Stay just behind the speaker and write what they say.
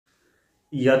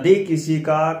यदि किसी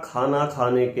का खाना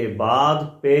खाने के बाद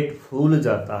पेट फूल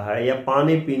जाता है या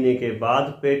पानी पीने के बाद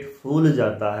पेट फूल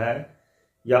जाता है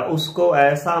या उसको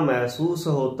ऐसा महसूस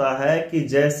होता है कि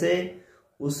जैसे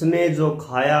उसने जो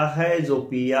खाया है जो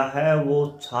पिया है वो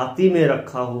छाती में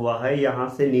रखा हुआ है, यहाँ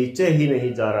से नीचे ही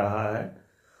नहीं जा रहा है,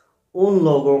 उन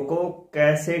लोगों को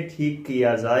कैसे ठीक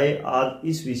किया जाए, आज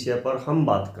इस विषय पर हम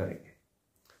बात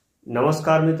करेंगे।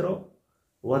 नमस्कार मित्रों,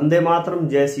 वंदे मातरम,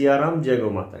 जय सिया राम, जय गौ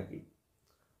माता की।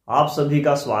 आप सभी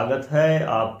का स्वागत है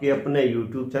आपके अपने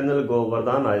YouTube चैनल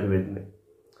गोवर्धन आयुर्वेद में।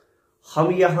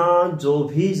 हम यहाँ जो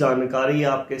भी जानकारी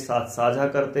आपके साथ साझा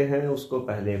करते हैं उसको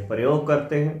पहले प्रयोग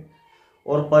करते हैं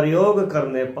और प्रयोग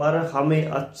करने पर हमें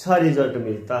अच्छा रिजल्ट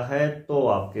मिलता है तो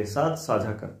आपके साथ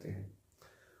साझा करते हैं।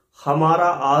 हमारा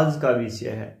आज का विषय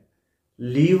है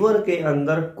लीवर के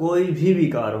अंदर कोई भी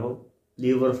विकार हो,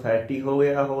 लीवर फैटी हो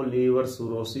गया हो, लीवर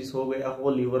सिरोसिस हो गया हो,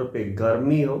 लीवर पे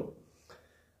गर्मी हो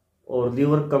और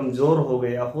लीवर कमजोर हो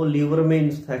गया हो, लीवर में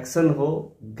इन्फेक्शन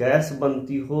हो, गैस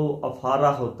बनती हो, अफारा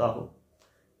होता हो,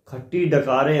 खट्टी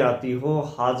डकारें आती हो,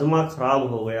 हाजमा खराब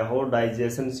हो गया हो,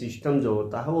 डाइजेशन सिस्टम जो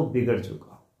होता है वो बिगड़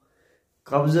चुका हो,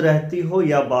 कब्ज रहती हो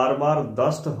या बार बार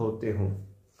दस्त होते हो,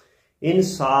 इन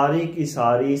सारी की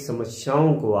सारी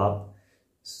समस्याओं को आप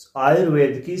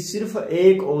आयुर्वेद की सिर्फ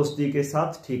एक औषधि के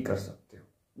साथ ठीक कर सकते हो।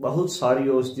 बहुत सारी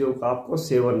औषधियों का आपको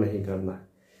सेवन नहीं करना है।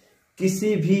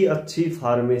 किसी भी अच्छी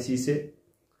फार्मेसी से,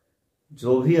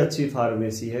 जो भी अच्छी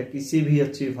फार्मेसी है, किसी भी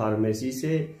अच्छी फार्मेसी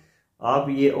से आप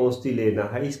ये औषधि लेना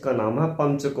है। इसका नाम है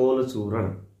पंचकोल चूर्ण।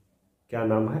 क्या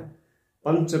नाम है?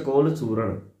 पंचकोल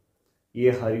चूर्ण।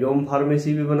 ये हरिओम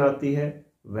फार्मेसी भी बनाती है,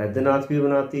 वैद्यनाथ भी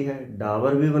बनाती है,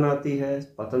 डाबर भी बनाती है,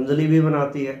 पतंजलि भी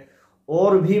बनाती है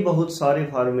और भी बहुत सारी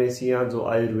फार्मेसियां जो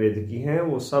आयुर्वेद की हैं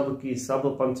वो सब की सब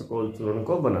पंचकोल चूर्ण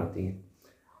को बनाती हैं।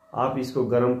 आप इसको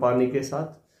गर्म पानी के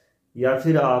साथ या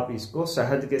फिर आप इसको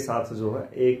शहद के साथ जो है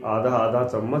एक आधा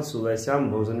चम्मच सुबह शाम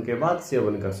भोजन के बाद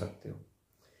सेवन कर सकते हो।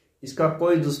 इसका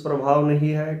कोई दुष्प्रभाव नहीं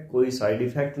है, कोई साइड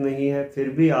इफेक्ट नहीं है, फिर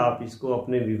भी आप इसको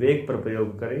अपने विवेक पर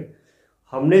प्रयोग करें।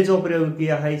 हमने जो प्रयोग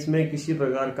किया है इसमें किसी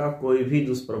प्रकार का कोई भी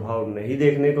दुष्प्रभाव नहीं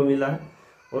देखने को मिला है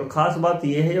और खास बात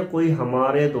यह है कोई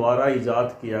हमारे द्वारा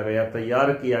इजाद किया गया,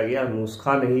 तैयार किया गया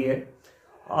नुस्खा नहीं है।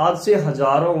 आज से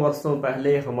हजारों वर्षों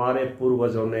पहले हमारे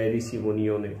पूर्वजों ने, ऋषि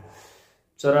मुनियों ने,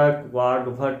 चरक,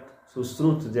 वाग्भट,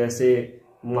 सुश्रुत जैसे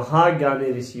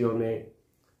महाज्ञानी ऋषियों ने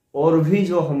और भी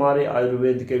जो हमारे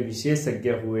आयुर्वेद के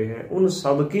विशेषज्ञ हुए हैं, उन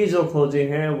सबकी जो खोजें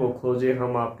हैं वो खोजें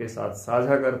हम आपके साथ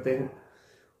साझा करते हैं।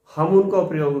 हम उनको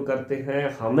प्रयोग करते हैं,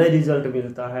 हमें रिजल्ट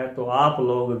मिलता है तो आप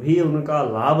लोग भी उनका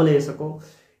लाभ ले सको,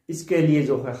 इसके लिए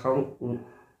जो है हम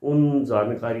उन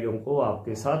जानकारियों को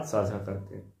आपके साथ साझा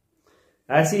करते हैं।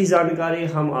 ऐसी जानकारी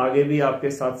हम आगे भी आपके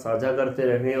साथ साझा करते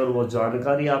रहें और वो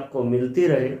जानकारी आपको मिलती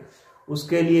रहे,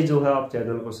 उसके लिए जो है आप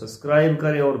चैनल को सब्सक्राइब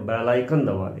करें और बेल आइकन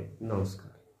दबा लें। नमस्कार।